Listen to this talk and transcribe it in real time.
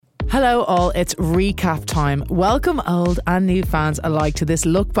Hello all, it's recap time. Welcome old and new fans alike to this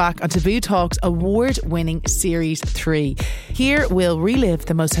look back on Taboo Talk's award-winning Series 3. Here we'll relive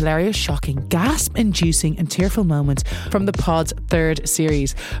the most hilarious, shocking, gasp-inducing and tearful moments from the pod's third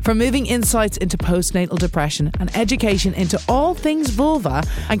series. From moving insights into postnatal depression and education into all things vulva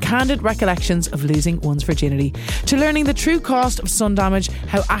and candid recollections of losing one's virginity, to learning the true cost of sun damage,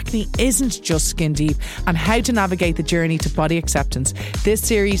 how acne isn't just skin deep, and how to navigate the journey to body acceptance. This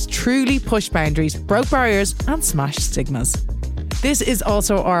series truly pushed boundaries, broke barriers and smashed stigmas. This is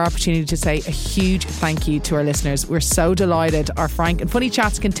also our opportunity to say a huge thank you to our listeners. We're so delighted our frank and funny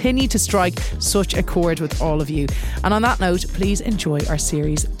chats continue to strike such a chord with all of you. And on that note, please enjoy our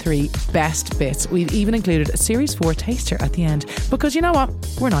Series 3 best bits. We've even included a Series 4 taster at the end because you know what?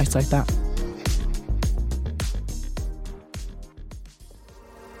 We're nice like that.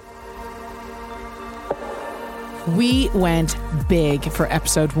 We went big for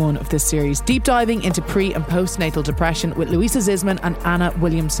episode 1 of this series, deep diving into pre- and postnatal depression with Louisa Zisman and Anna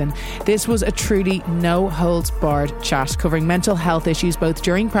Williamson. This was a truly no-holds-barred chat covering mental health issues both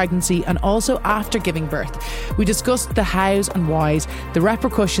during pregnancy and also after giving birth. We discussed the hows and whys, the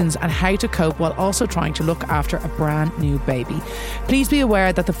repercussions and how to cope while also trying to look after a brand new baby. Please be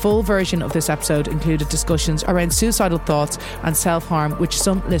aware that the full version of this episode included discussions around suicidal thoughts and self-harm, which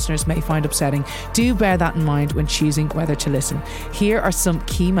some listeners may find upsetting. Do bear that in mind when choosing whether to listen. Here are some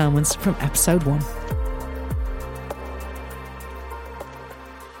key moments from episode 1.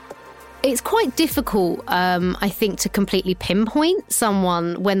 It's quite difficult, I think, to completely pinpoint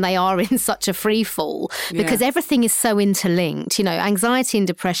someone when they are in such a free fall because everything is so interlinked. You know, anxiety and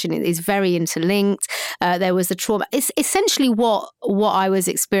depression is very interlinked. There was the trauma. It's essentially what I was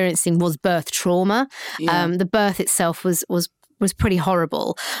experiencing was birth trauma. Yeah. The birth itself was pretty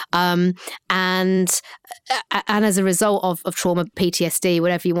horrible. And as a result of trauma, PTSD,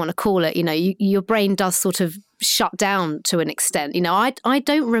 whatever you want to call it, you know, your brain does sort of shut down to an extent. You know, I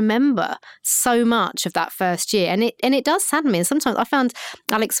don't remember so much of that first year. And it does sadden me. And sometimes I found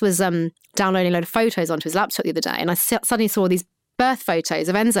Alex was downloading a load of photos onto his laptop the other day, and I suddenly saw these birth photos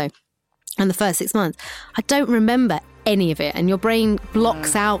of Enzo in the first 6 months. I don't remember any of it. And your brain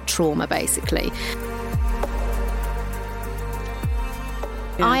blocks out trauma, basically.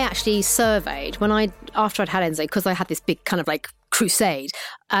 Yeah. I actually surveyed after I'd had Enzo, because I had this big kind of like crusade.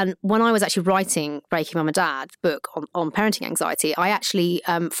 And when I was actually writing Breaking Mum and Dad, the book on parenting anxiety, I actually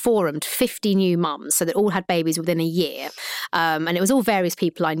forumed 50 new mums, so that all had babies within a year. And it was all various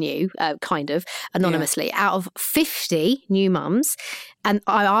people I knew, kind of, anonymously. Yeah. Out of 50 new mums, and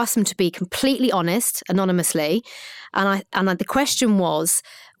I asked them to be completely honest, anonymously. And the question was,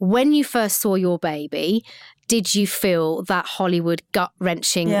 when you first saw your baby, did you feel that Hollywood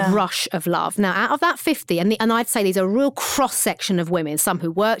gut-wrenching rush of love? Now, out of that 50, and I'd say these are a real cross-section of women, some who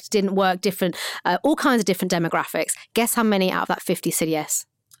worked, didn't work, different, all kinds of different demographics. Guess how many out of that 50 said yes?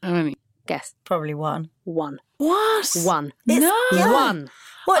 How many? Guess. Probably one. One. What? One. No. Yeah. One.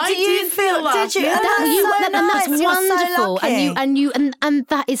 What did you feel? Did you? And that's You're wonderful. so lucky. And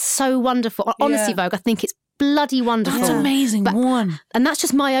that is so wonderful. Honestly, Vogue, I think it's bloody wonderful. That's amazing. One. And that's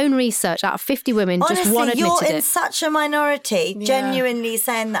just my own research. Out of 50 women, Honestly, just one admitted you're in it. such a minority, genuinely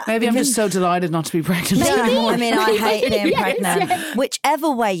saying that. Maybe I'm just so delighted not to be pregnant anymore. I mean, I hate being pregnant. Yes. Whichever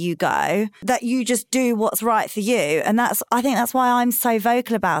way you go, that you just do what's right for you. And I think that's why I'm so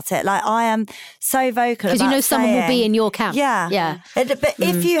vocal about it. Like, I am so vocal about because you know someone will be in your camp. Yeah. But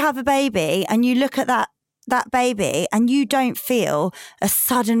if you have a baby and you look at that baby and you don't feel a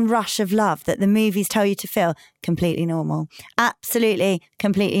sudden rush of love that the movies tell you to feel, completely normal. Absolutely,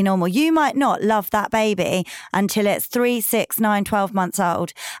 completely normal. You might not love that baby until it's 3, 6, 9, 12 months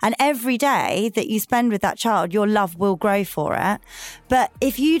old. And every day that you spend with that child, your love will grow for it. But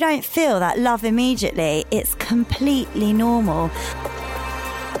if you don't feel that love immediately, it's completely normal.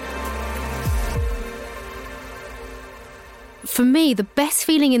 For me, the best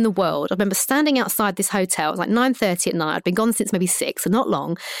feeling in the world, I remember standing outside this hotel. It was like 9:30 at night. I'd been gone since maybe 6, so not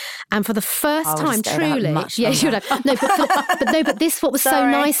long. And for the first time, truly, you should have. But this, what was so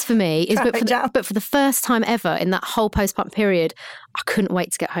nice for me is, but for the first time ever in that whole postpartum period, I couldn't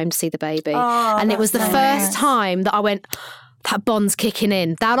wait to get home to see the baby. And it was the first time that I went, that bond's kicking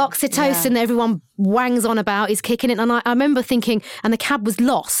in. That oxytocin that everyone wangs on about, he's kicking it. And I remember thinking, and the cab was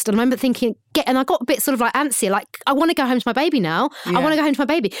lost. And I remember thinking, and I got a bit sort of like antsy, like, I want to go home to my baby now. Yeah. I want to go home to my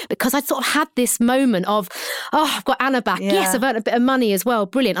baby, because I'd sort of had this moment of, I've got Anna back. Yeah. Yes, I've earned a bit of money as well.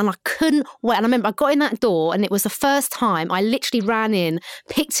 Brilliant. And I couldn't wait. And I remember I got in that door, and it was the first time I literally ran in,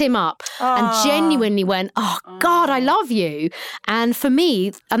 picked him up, and genuinely went, oh God, I love you. And for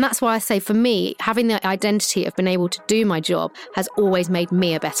me, and that's why I say, for me, having the identity of being able to do my job has always made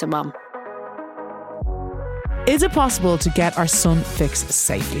me a better mum. Is it possible to get our son fixed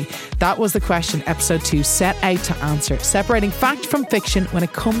safely? That was the question episode 2 set out to answer, separating fact from fiction when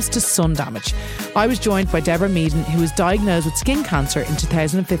it comes to sun damage. I was joined by Deborah Meaden, who was diagnosed with skin cancer in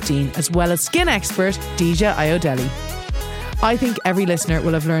 2015, as well as skin expert Deja Iodeli. I think every listener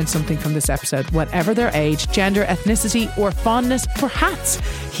will have learned something from this episode, whatever their age, gender, ethnicity or fondness, perhaps.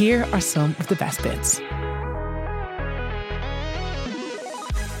 Here are some of the best bits.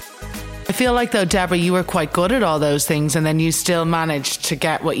 I feel like, though, Deborah, you were quite good at all those things, and then you still managed to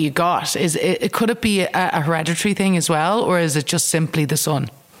get what you got. Could it be a hereditary thing as well, or is it just simply the sun?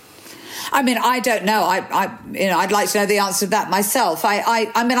 I mean, I don't know. I'd like to know the answer to that myself.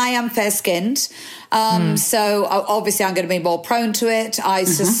 I mean, I am fair-skinned. So obviously I'm going to be more prone to it. I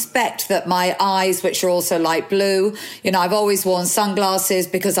suspect that my eyes, which are also light blue, I've always worn sunglasses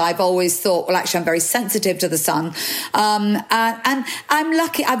because I've always thought, well, actually I'm very sensitive to the sun. And I'm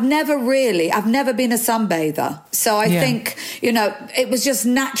lucky. I've never been a sunbather. So I think, it was just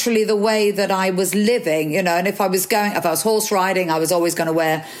naturally the way that I was living, and if I was horse riding, I was always going to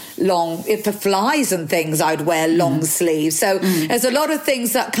wear long, for flies and things, I'd wear long sleeves. So there's a lot of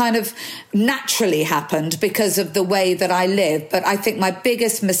things that kind of naturally happened because of the way that I live. But I think my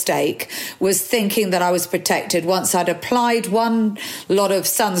biggest mistake was thinking that I was protected once I'd applied one lot of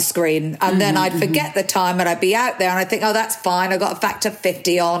sunscreen, and then I'd forget the time, and I'd be out there and I'd think, oh, that's fine, I got a factor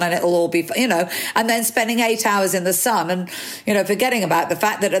 50 on and it'll all be, and then spending 8 hours in the sun and, forgetting about the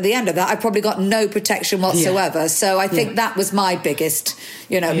fact that at the end of that I probably got no protection whatsoever. So I think that was my biggest,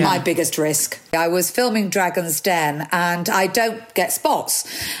 my biggest risk. I was filming Dragon's Den, and I don't get spots,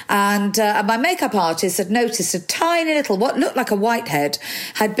 and my makeup artist had noticed a tiny little, what looked like a whitehead,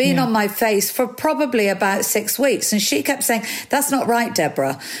 had been on my face for probably about 6 weeks. And she kept saying, that's not right,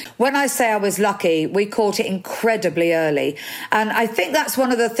 Deborah. When I say I was lucky, we caught it incredibly early. And I think that's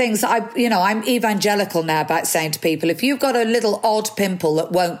one of the things that I'm evangelical now about saying to people, if you've got a little odd pimple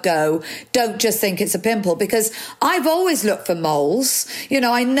that won't go, don't just think it's a pimple, because I've always looked for moles.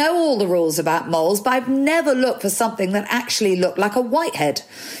 I know all the rules about moles, but I've never looked for something that actually looked like a whitehead,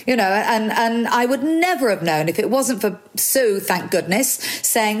 and I would never have known if it wasn't for Sue, thank goodness,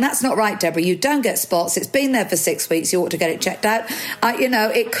 saying, that's not right, Deborah, you don't get spots, it's been there for 6 weeks, you ought to get it checked out.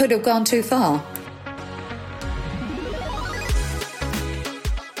 It could have gone too far.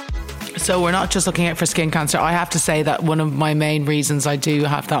 So we're not just looking out for skin cancer. I have to say that one of my main reasons I do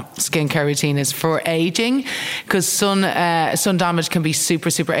have that skincare routine is for aging, because sun damage can be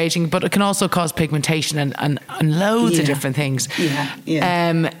super, super aging, but it can also cause pigmentation and loads of different things.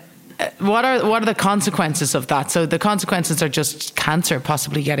 What are the consequences of that? So the consequences are just cancer,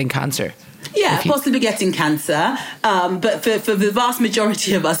 possibly getting cancer. Yeah, possibly getting cancer. But for the vast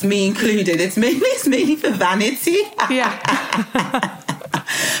majority of us, me included, it's mainly for vanity. Yeah.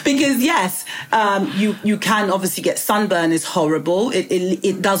 Because yes, you can obviously get sunburn is horrible.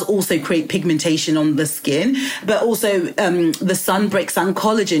 It does also create pigmentation on the skin, but also the sun breaks down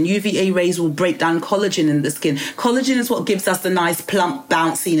collagen. UVA rays will break down collagen in the skin. Collagen is what gives us the nice plump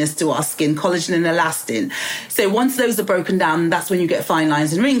bounciness to our skin, collagen and elastin. So once those are broken down, that's when you get fine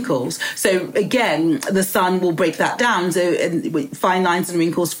lines and wrinkles. So again, the sun will break that down. So fine lines and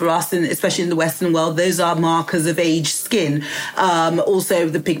wrinkles for us, and especially in the Western world, those are markers of aged skin. Also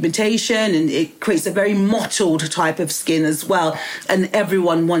the pigmentation, and it creates a very mottled type of skin as well. And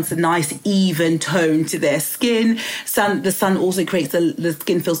everyone wants a nice even tone to their skin. The sun also creates the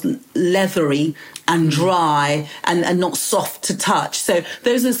skin feels leathery and dry and not soft to touch. So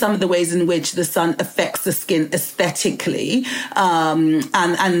those are some of the ways in which the sun affects the skin aesthetically.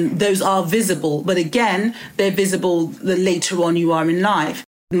 And those are visible. But again, they're visible the later on you are in life.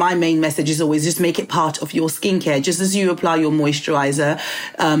 My main message is always just make it part of your skincare. Just as you apply your moisturizer,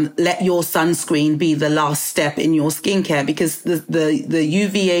 let your sunscreen be the last step in your skincare, because the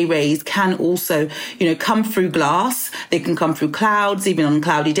UVA rays can also, come through glass. They can come through clouds, even on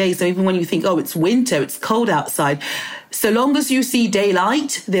cloudy days. So even when you think, oh, it's winter, it's cold outside, so long as you see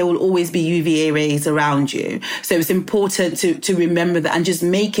daylight, there will always be UVA rays around you. So it's important to remember that and just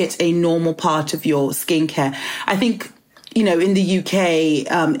make it a normal part of your skincare. I think you know, in the UK,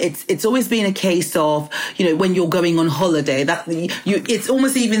 it's always been a case of, you know, when you're going on holiday, that it's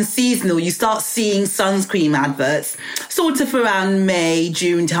almost even seasonal. You start seeing sunscreen adverts sort of around May,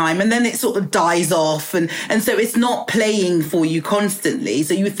 June time, and then it sort of dies off. And so it's not playing for you constantly.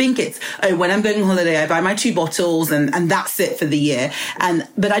 So you think it's, oh, when I'm going on holiday, I buy my 2 bottles and that's it for the year.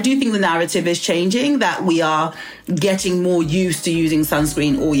 But I do think the narrative is changing, that we are getting more used to using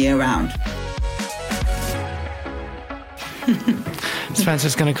sunscreen all year round.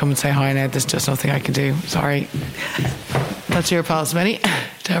 Spencer's going to come and say hi now. There's just nothing I can do. Sorry. That's your pal, Smitty.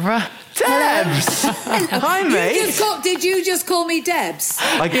 Deborah. Debs! Hi, mate. Did you just call me Debs?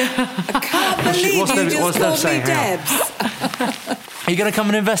 I can't believe you just called me Debs. Are you going to come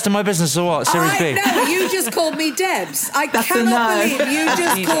and invest in my business or what? Series B? No, you just called me Debs. I cannot believe you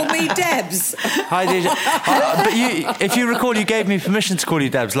just called me Debs. Hi, DJ. But if you recall, you gave me permission to call you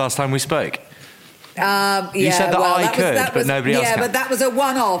Debs last time we spoke. You said that I could, but nobody else can. Yeah, but that was a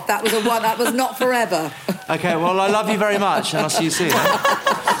one-off. That was not forever. Okay, well, I love you very much, and I'll see you soon.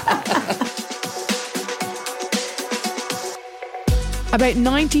 About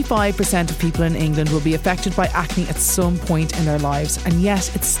 95% of people in England will be affected by acne at some point in their lives, and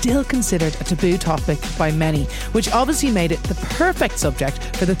yet it's still considered a taboo topic by many, which obviously made it the perfect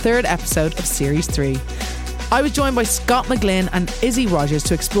subject for the 3rd episode of Series 3. I was joined by Scott McGlynn and Izzy Rogers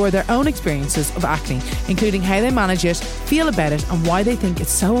to explore their own experiences of acne, including how they manage it, feel about it, and why they think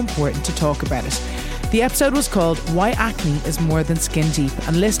it's so important to talk about it. The episode was called Why Acne is More Than Skin Deep,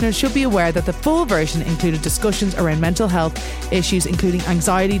 and listeners should be aware that the full version included discussions around mental health issues, including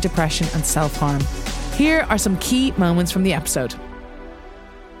anxiety, depression, and self-harm. Here are some key moments from the episode.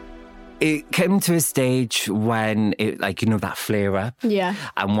 It came to a stage when it, like, you know, that flare up. Yeah.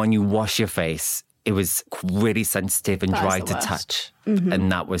 And when you wash your face, it was really sensitive and dry to touch. Mm-hmm.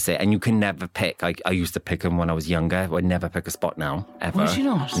 And that was it. And you can never pick. I used to pick them when I was younger. I would never pick a spot now, ever. Would you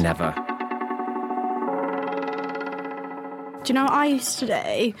not? Never. Do you know what I used to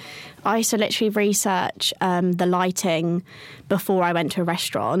do? I used to literally research the lighting before I went to a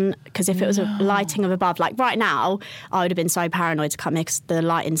restaurant, because if it was a lighting of above, like right now, I would have been so paranoid to come here because the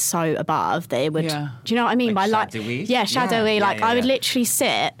lighting's so above that it would... Yeah. Do you know what I mean? Like by shadowy? Yeah, shadowy. Yeah, I would literally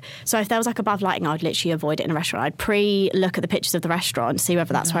sit. So if there was like above lighting, I would literally avoid it in a restaurant. I'd look at the pictures of the restaurant, see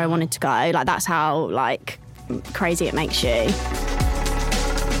whether that's where I wanted to go. Like, that's how, like, crazy it makes you.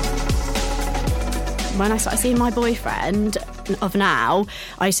 When I started seeing my boyfriend of now,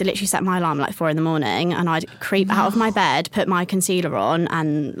 I used to literally set my alarm like 4 a.m, and I'd creep out of my bed, put my concealer on,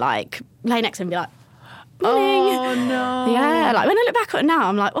 and like lay next to him and be like, morning. Oh no. Yeah, like when I look back at it now,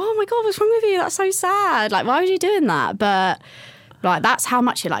 I'm like, oh my God, what's wrong with you? That's so sad. Like, why was you doing that? But like, that's how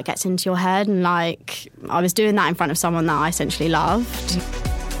much it like gets into your head. And like, I was doing that in front of someone that I essentially loved.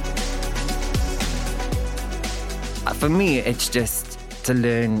 For me, it's just to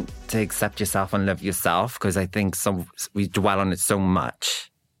learn to accept yourself and love yourself, because I think we dwell on it so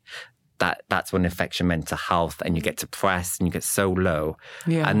much that's when it affects your mental health, and you get depressed and you get so low.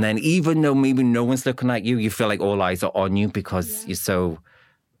 Yeah. And then even though maybe no one's looking at you, you feel like all eyes are on you because you're so,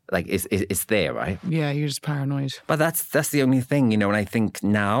 like, it's there, right? Yeah, you're just paranoid. But that's the only thing, you know, and I think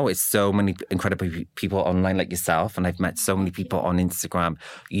now it's so many incredible people online like yourself, and I've met so many people on Instagram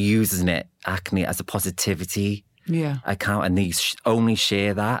using acne as a positivity account, and they only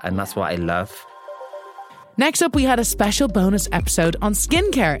share that, and that's what I love. Next up, we had a special bonus episode on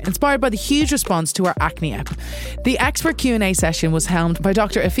skincare, inspired by the huge response to our acne ep. The expert Q&A session was helmed by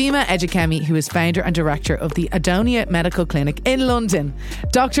Dr. Ifeoma Ejikemi, who is founder and director of the Adonia Medical Clinic in London.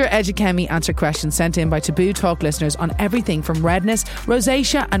 Dr. Ejikemi answered questions sent in by Taboo Talk listeners on everything from redness,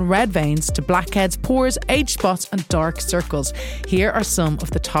 rosacea and red veins to blackheads, pores, age spots and dark circles. Here are some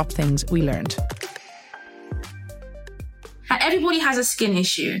of the top things we learned. Everybody has a skin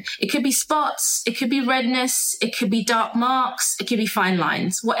issue. It could be spots, it could be redness, it could be dark marks, it could be fine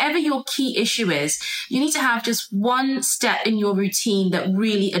lines. Whatever your key issue is, you need to have just one step in your routine that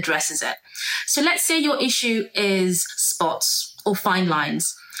really addresses it. So let's say your issue is spots or fine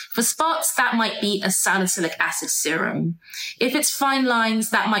lines. For spots, that might be a salicylic acid serum. If it's fine lines,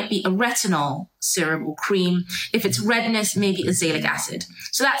 that might be a retinol serum or cream. If it's redness, maybe azelaic acid.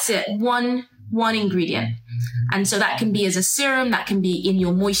 So that's it. One ingredient. And so that can be as a serum, that can be in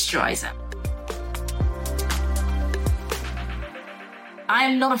your moisturizer. I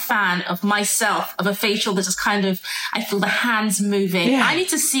am not a fan of myself, of a facial that just kind of, I feel the hands moving. Yeah. I need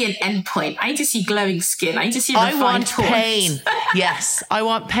to see an endpoint. I need to see glowing skin. I need to see refined pores. Pain. Yes, I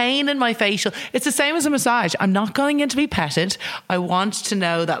want pain in my facial. It's the same as a massage. I'm not going in to be petted. I want to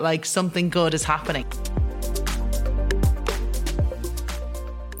know that like something good is happening.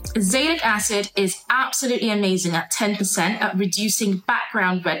 Azelaic acid is absolutely amazing at 10% at reducing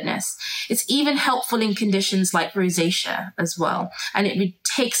background redness. It's even helpful in conditions like rosacea as well, and it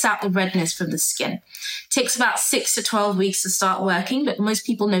takes out the redness from the skin. It takes about 6 to 12 weeks to start working, but most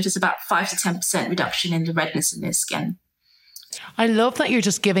people notice about 5 to 10% reduction in the redness in their skin. I love that you're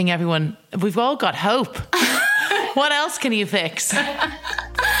just giving everyone, we've all got hope. What else can you fix?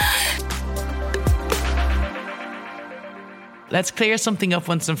 Let's clear something up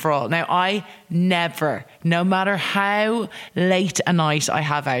once and for all. Now, I never, no matter how late a night I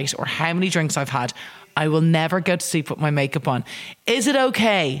have out or how many drinks I've had, I will never go to sleep with my makeup on. Is it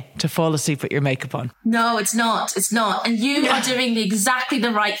okay to fall asleep with your makeup on? No, it's not. It's not. And you are doing exactly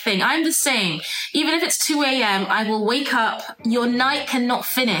the right thing. I'm the same. Even if it's 2 a.m., I will wake up. Your night cannot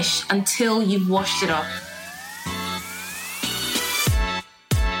finish until you've washed it off.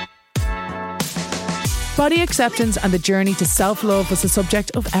 Body acceptance and the journey to self-love was the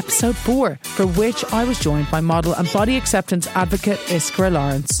subject of episode 4, for which I was joined by model and body acceptance advocate Iskra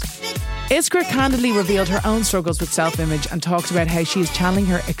Lawrence. Iskra candidly revealed her own struggles with self-image and talked about how she is channeling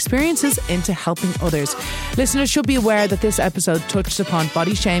her experiences into helping others. Listeners should be aware that this episode touched upon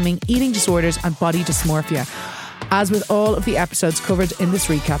body shaming, eating disorders and body dysmorphia. As with all of the episodes covered in this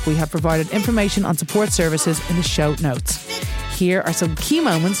recap, we have provided information on support services in the show notes. Here are some key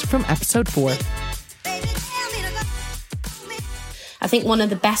moments from episode 4. I think one of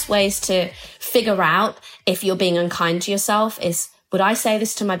the best ways to figure out if you're being unkind to yourself is, would I say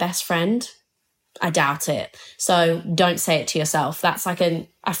this to my best friend? I doubt it. So don't say it to yourself. That's like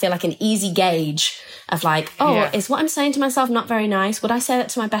I feel like an easy gauge of like, is what I'm saying to myself not very nice? Would I say that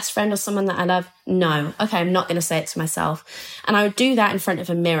to my best friend or someone that I love? No. Okay, I'm not going to say it to myself. And I would do that in front of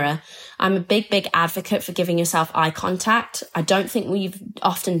a mirror. I'm a big advocate for giving yourself eye contact. I don't think we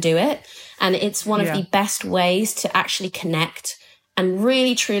often do it. And it's one of the best ways to actually connect and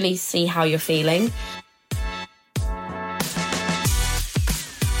really, truly see how you're feeling.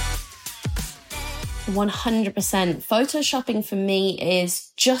 "100%. Photoshopping for me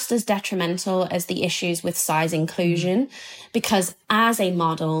is just as detrimental as the issues with size inclusion, because as a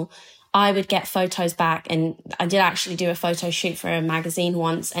model, I would get photos back, and I did actually do a photo shoot for a magazine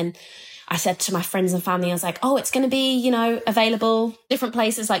once, and I said to my friends and family, I was like, it's going to be, available different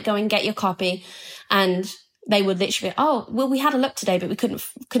places, like go and get your copy. And they would literally be, we had a look today, but we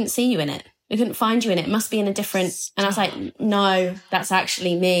couldn't see you in it. We couldn't find you in it. It must be in a different. And I was like, no, that's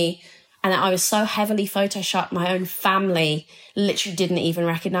actually me. And I was so heavily photoshopped, my own family literally didn't even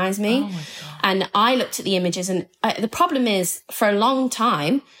recognize me. Oh my God. And I looked at the images, and the problem is, for a long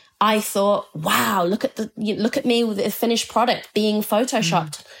time, I thought, wow, look at me with the finished product being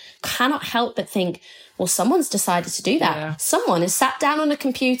photoshopped. Cannot help but think, well, someone's decided to do that. Yeah. Someone has sat down on a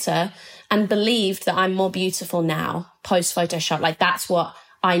computer and believed that I'm more beautiful now, post Photoshop. Like, that's what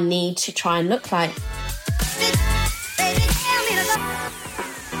I need to try and look like.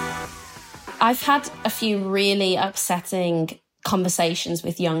 I've had a few really upsetting conversations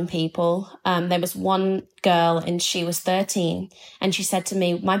with young people. There was one girl, and she was 13, and she said to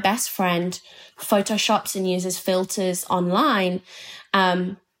me, my best friend photoshops and uses filters online,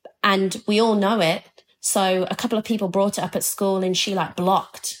 and we all know it. So a couple of people brought it up at school, and she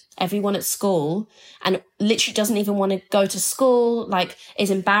blocked everyone at school and literally doesn't even want to go to school, is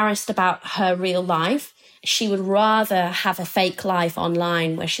embarrassed about her real life. She would rather have a fake life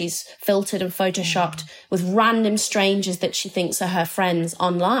online where she's filtered and photoshopped with random strangers that she thinks are her friends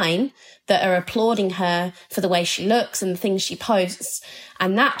online that are applauding her for the way she looks and the things she posts.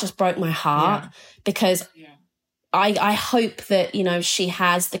 And that just broke my heart because I hope that, she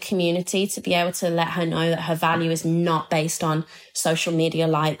has the community to be able to let her know that her value is not based on social media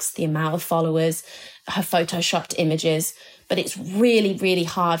likes, the amount of followers, her photoshopped images. But it's really, really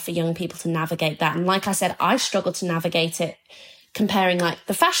hard for young people to navigate that. And like I said, I struggled to navigate it comparing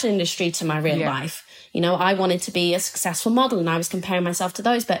the fashion industry to my real life. I wanted to be a successful model and I was comparing myself to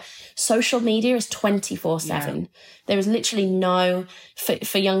those, but social media is 24/7. There is literally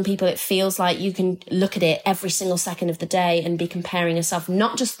for young people, it feels like you can look at it every single second of the day and be comparing yourself,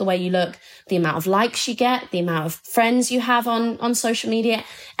 not just the way you look, the amount of likes you get, the amount of friends you have on social media,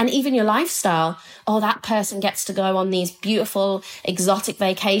 and even your lifestyle. That person gets to go on these beautiful exotic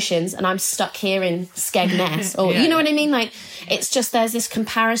vacations and I'm stuck here in Skegness, or you know what I mean? It's just, there's this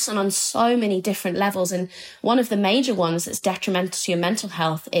comparison on so many different levels. And one of the major ones that's detrimental to your mental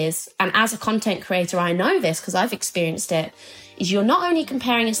health is, and as a content creator, I know this because I've experienced it, is you're not only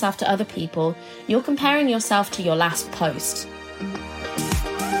comparing yourself to other people, you're comparing yourself to your last post.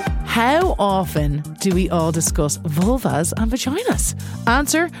 How often do we all discuss vulvas and vaginas?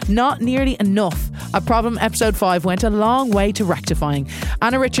 Answer, not nearly enough. A problem episode 5 went a long way to rectifying.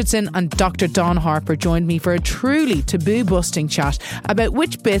 Anna Richardson and Dr. Don Harper joined me for a truly taboo-busting chat about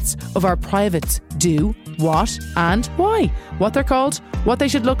which bits of our privates do, what and why, what they're called, what they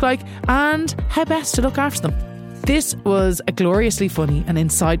should look like and how best to look after them. This was a gloriously funny and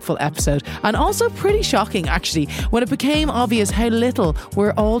insightful episode, and also pretty shocking actually when it became obvious how little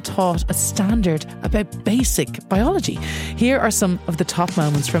we're all taught as standard about basic biology. Here are some of the top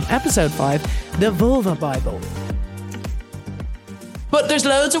moments from episode 5, The Vulva Bible. But there's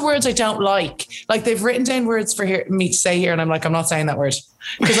loads of words I don't like. Like they've written down words for me to say here and I'm like, I'm not saying that word.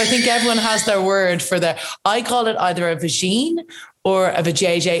 Because I think everyone has their word for I call it either a vagine or a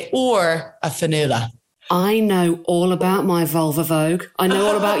vajayjay or a frenula. I know all about my vulva vogue. I know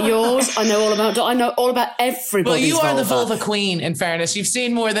all about yours. I know all about everybody's vulva. Well, you are the vulva queen, in fairness. You've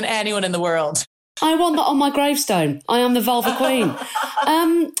seen more than anyone in the world. I want that on my gravestone. I am the vulva queen.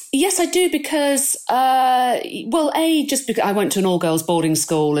 Yes, I do because, just because I went to an all-girls boarding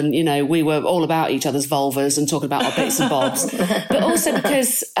school and, we were all about each other's vulvas and talking about our bits and bobs. But also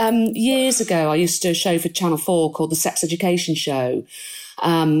because years ago I used to do a show for Channel 4 called The Sex Education Show.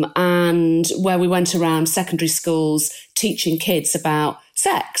 And where we went around secondary schools teaching kids about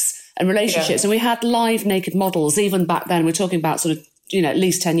sex and relationships. Yeah. And we had live naked models even back then. We're talking about sort of, at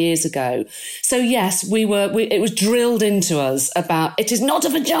least 10 years ago. So yes, it was drilled into us about it is not a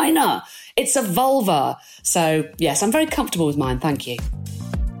vagina, it's a vulva. So yes, I'm very comfortable with mine. Thank you.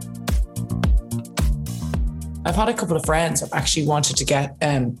 I've had a couple of friends that actually wanted to get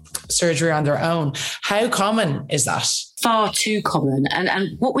surgery on their own. How common is that? Far too common.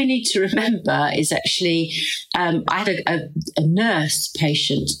 And what we need to remember is actually, I had a nurse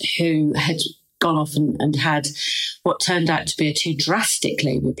patient who had gone off and had what turned out to be a too drastic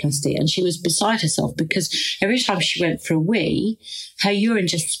labiaplasty. And she was beside herself because every time she went for a wee, her urine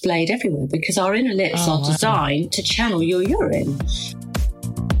just splayed everywhere because our inner lips are designed to channel your urine.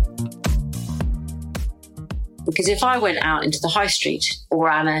 Because if I went out into the high street, or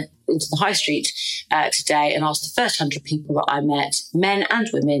Anna into the high street today and asked the first 100 people that I met, men and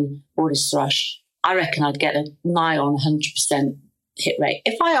women, what is thrush? I reckon I'd get a nigh on 100% hit rate.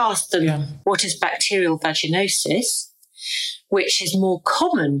 If I asked them what is bacterial vaginosis, which is more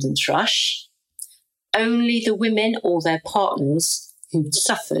common than thrush, only the women or their partners who'd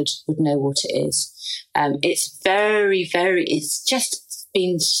suffered would know what it is. It's it's just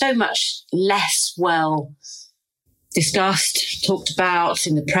been so much less well discussed, talked about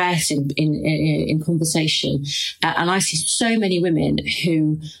in the press, in conversation. And I see so many women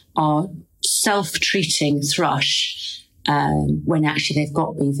who are self-treating thrush when actually they've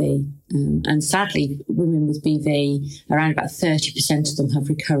got BV. And sadly, women with BV, around about 30% of them have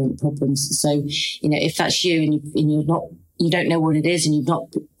recurrent problems. So, if that's you and you don't know what it is and you've not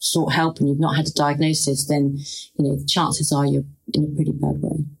sought help and you've not had a diagnosis, then, chances are you're in a pretty bad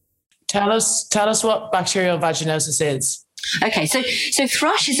way. Tell us what bacterial vaginosis is. Okay, so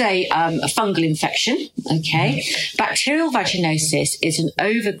thrush is a fungal infection, okay? Bacterial vaginosis is an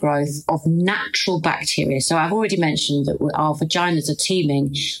overgrowth of natural bacteria. So I've already mentioned that our vaginas are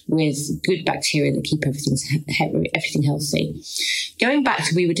teeming with good bacteria that keep everything healthy. Going back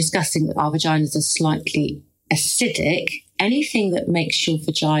to, we were discussing that our vaginas are slightly acidic. Anything that makes your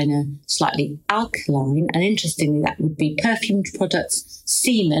vagina slightly alkaline, and interestingly, that would be perfumed products,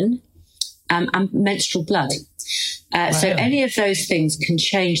 semen, and menstrual blood. So any of those things can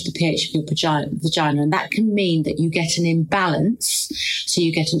change the pH of your vagina, and that can mean that you get an imbalance. So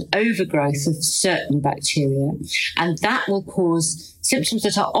you get an overgrowth of certain bacteria, and that will cause symptoms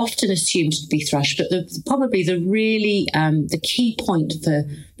that are often assumed to be thrush. But probably the key point for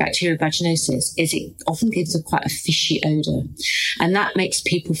bacterial vaginosis is it often gives quite a fishy odour, and that makes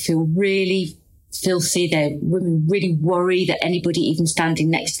people feel really filthy. Women really worry that anybody even standing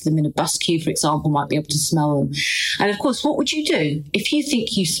next to them in a bus queue, for example, might be able to smell them. And of course, what would you do if you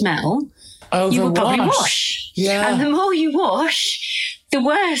think you smell? You would probably wash. Yeah. And the more you wash, the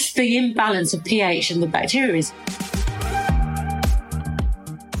worse the imbalance of pH and the bacteria is.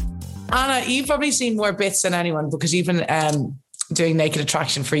 Anna, you've probably seen more bits than anyone because you've been doing Naked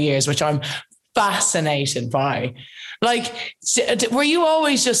Attraction for years, which I'm fascinated by. Like, were you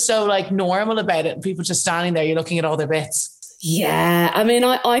always just so normal about it? People just standing there, you're looking at all their bits. Yeah, I mean,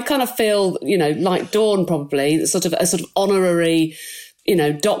 I kind of feel, like Dawn probably, sort of honorary,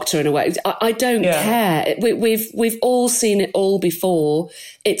 doctor in a way. I don't care. We've all seen it all before.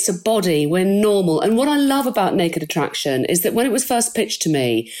 It's a body. We're normal. And what I love about Naked Attraction is that when it was first pitched to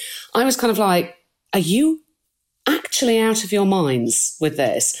me, I was kind of like, are you actually out of your minds with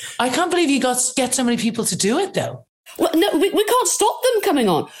this. I can't believe you get so many people to do it, though. Well, no, we can't stop them coming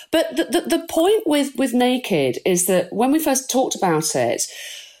on. But the point with Naked is that when we first talked about it,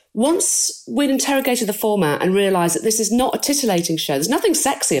 once we'd interrogated the format and realised that this is not a titillating show, there's nothing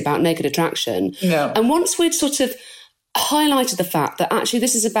sexy about Naked Attraction. No. And once we'd sort of highlighted the fact that actually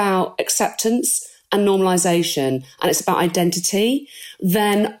this is about acceptance and normalisation and it's about identity,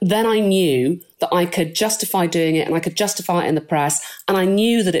 then I knew that I could justify doing it and I could justify it in the press, and I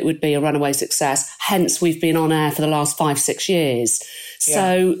knew that it would be a runaway success. Hence, we've been on air for the last 5-6 years. Yeah.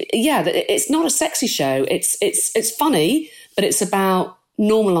 So, yeah, it's not a sexy show. It's funny, but it's about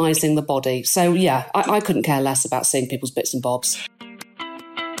normalising the body. So, yeah, I couldn't care less about seeing people's bits and bobs.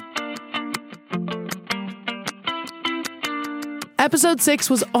 Episode 6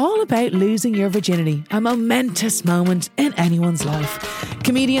 was all about losing your virginity, a momentous moment in anyone's life.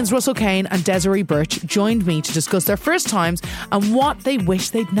 Comedians Russell Kane and Desiree Birch joined me to discuss their first times and what they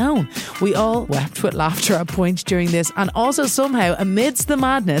wish they'd known. We all wept with laughter at points during this, and also somehow, amidst the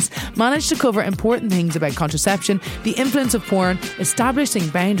madness, managed to cover important things about contraception, the influence of porn, establishing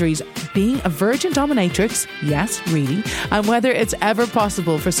boundaries, being a virgin dominatrix, yes, really, and whether it's ever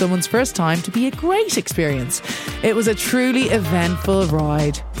possible for someone's first time to be a great experience. It was a truly eventful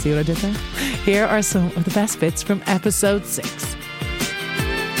ride. See what I did there? Here are some of the best bits from episode 6.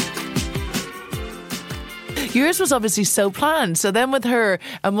 Yours was obviously so planned. So then with her,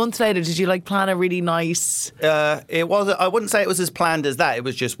 a month later, did you plan a really nice... It was. I wouldn't say it was as planned as that. It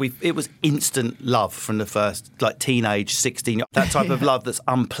was just, it was instant love from the first, teenage, 16, that type of love that's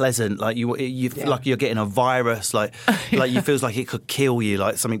unpleasant. Like you like you're getting a virus, like you feels like it could kill you,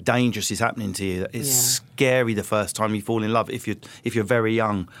 like something dangerous is happening to you. It's scary the first time you fall in love if you're very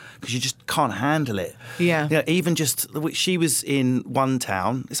young, because you just can't handle it. Yeah. Even just, she was in one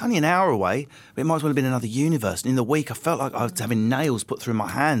town, it's only an hour away, but it might as well have been another universe. And in the week, I felt like I was having nails put through my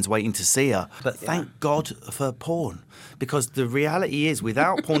hands waiting to see her. But thank God for porn, because the reality is,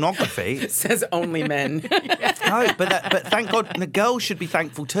 without pornography... It says only men. No, but thank God, the girls should be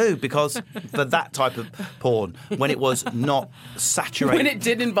thankful too, because for that type of porn, when it was not saturated... When it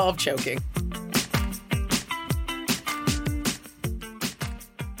did involve choking.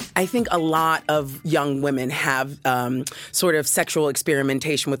 I think a lot of young women have sort of sexual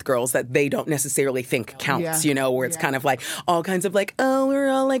experimentation with girls that they don't necessarily think counts, where it's kind of like all kinds of we're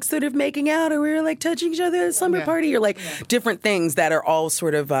all sort of making out, or we're touching each other at a slumber party, or different things that are all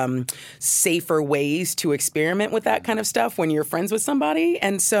sort of safer ways to experiment with that kind of stuff when you're friends with somebody.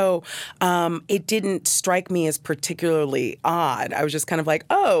 And so it didn't strike me as particularly odd. I was just kind of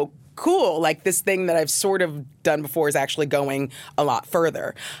oh, cool, this thing that I've sort of done before is actually going a lot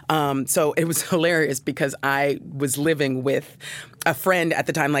further. So it was hilarious because I was living with a friend at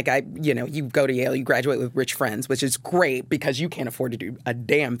the time. You go to Yale, you graduate with rich friends, which is great because you can't afford to do a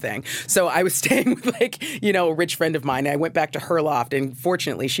damn thing. So I was staying with a rich friend of mine, and I went back to her loft, and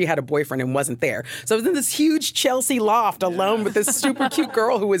fortunately she had a boyfriend and wasn't there. So I was in this huge Chelsea loft alone with this super cute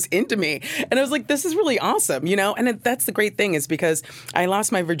girl who was into me. And I was like, this is really awesome, And that's the great thing, is because I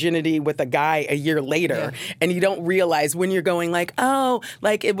lost my virginity with a guy a year later, and you don't realize when you're going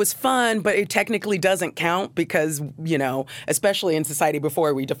it was fun, but it technically doesn't count because, especially in society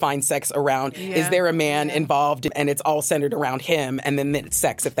before, we define sex around, is there a man involved, and it's all centered around him, and then it's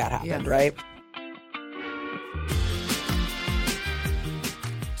sex if that happened, right?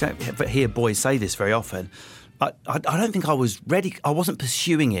 But hear boys say this very often. I don't think I was ready. I wasn't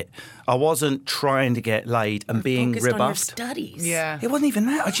pursuing it. I wasn't trying to get laid and being rebuffed. On your studies. Yeah. It wasn't even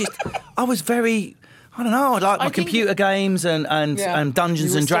that. I was very... I don't know. I like my computer games and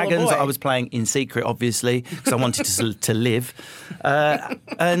Dungeons and Dragons that I was playing in secret, obviously, because I wanted to live.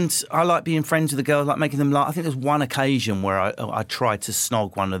 And I like being friends with the girls, making them laugh. I think there was one occasion where I tried to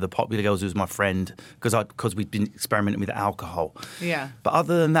snog one of the popular girls who was my friend because we'd been experimenting with alcohol. Yeah. But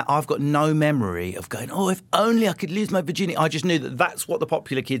other than that, I've got no memory of going, if only I could lose my virginity. I just knew that that's what the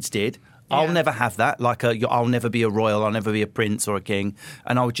popular kids did. I'll never have that. I'll never be a royal. I'll never be a prince or a king.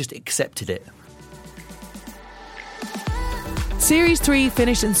 And I just accepted it. Series 3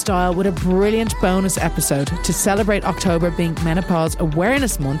 finished in style with a brilliant bonus episode. To celebrate October being Menopause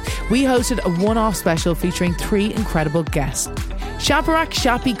Awareness Month, we hosted a one-off special featuring 3 incredible guests. Shaparak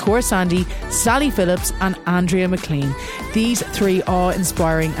Shapi Khorsandi, Sally Phillips and Andrea McLean. These 3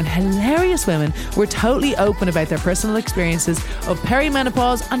 awe-inspiring and hilarious women were totally open about their personal experiences of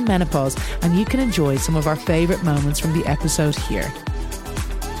perimenopause and menopause, and you can enjoy some of our favourite moments from the episode here.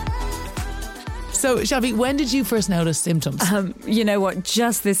 So, Shafi, when did you first notice symptoms? You know what?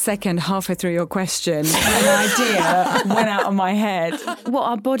 Just this second, halfway through your question, an idea went out of my head. What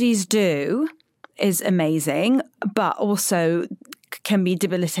our bodies do is amazing, but also can be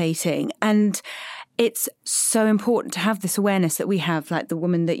debilitating. And it's so important to have this awareness that we have, like the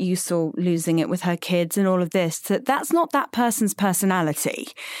woman that you saw losing it with her kids and all of this, that's not that person's personality.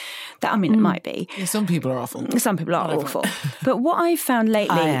 It might be. Yeah, some people are awful. Some people are awful. But what I've found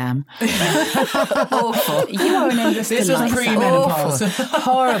lately... I am. Awful. You are an endless This was pre-menopause.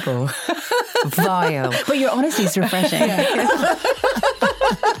 Horrible. Vile. But your honesty is refreshing.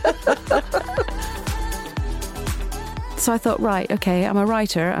 So I thought, right, okay, I'm a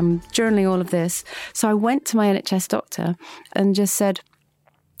writer, I'm journaling all of this. So I went to my NHS doctor and just said,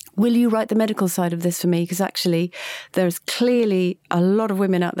 will you write the medical side of this for me? Because actually there's clearly a lot of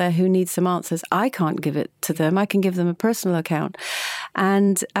women out there who need some answers. I can't give it to them. I can give them a personal account.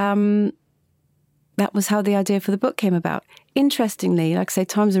 And that was how the idea for the book came about. Interestingly, like I say,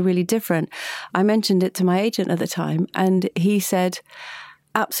 times are really different. I mentioned it to my agent at the time and he said,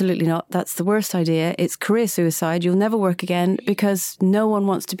 absolutely not. That's the worst idea. It's career suicide. You'll never work again because no one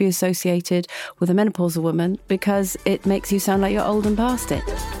wants to be associated with a menopausal woman because it makes you sound like you're old and past it.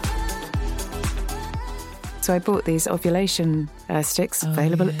 So I bought these ovulation sticks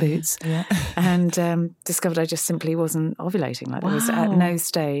available at Boots and discovered I just simply wasn't ovulating. Like there was at no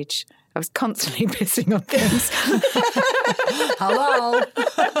stage. I was constantly pissing on things. Hello.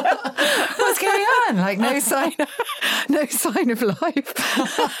 What's going on? Like no sign of life.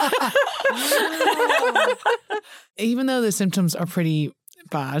 Even though the symptoms are pretty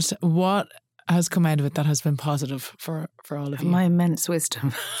bad, what has come out of it that has been positive for all of you? My immense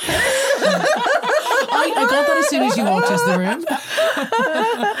wisdom. I got that as soon as you walked into the room.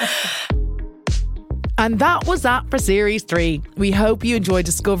 And that was that for Series 3. We hope you enjoyed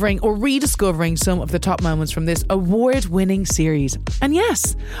discovering or rediscovering some of the top moments from this award-winning series. And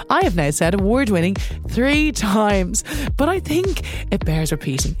yes, I have now said award-winning 3 times, but I think it bears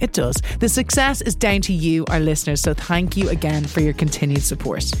repeating. It does. The success is down to you, our listeners, so thank you again for your continued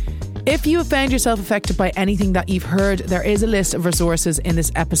support. If you have found yourself affected by anything that you've heard, there is a list of resources in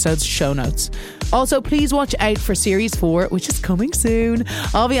this episode's show notes. Also, please watch out for Series 4, which is coming soon.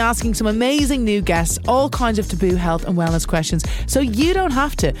 I'll be asking some amazing new guests all kinds of taboo health and wellness questions, so you don't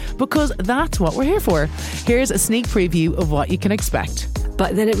have to, because that's what we're here for. Here's a sneak preview of what you can expect.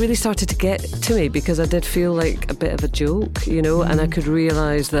 But then it really started to get to me because I did feel like a bit of a joke, and I could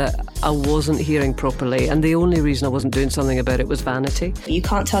realise that I wasn't hearing properly, and the only reason I wasn't doing something about it was vanity. You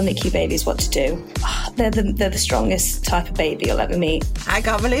can't tell NICU babies what to do. They're the strongest type of baby you'll ever meet. I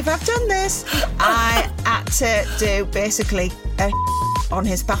can't believe I've done this. I had to do basically a on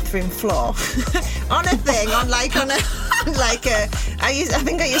his bathroom floor on a thing, I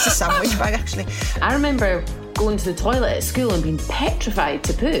think I used a sandwich bag actually. I remember going to the toilet at school and being petrified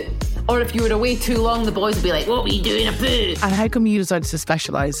to poo. Or if you were away too long, the boys would be like, what were you doing a poo? And how come you decided to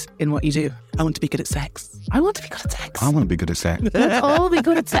specialise in what you do? I want to be good at sex. I want to be good at sex. I want to be good at sex. Let's all be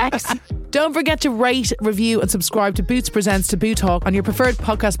good at sex. Don't forget to rate, review and subscribe to Boots Presents Taboo Talk on your preferred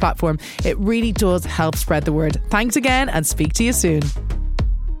podcast platform. It really does help spread the word. Thanks again and speak to you soon.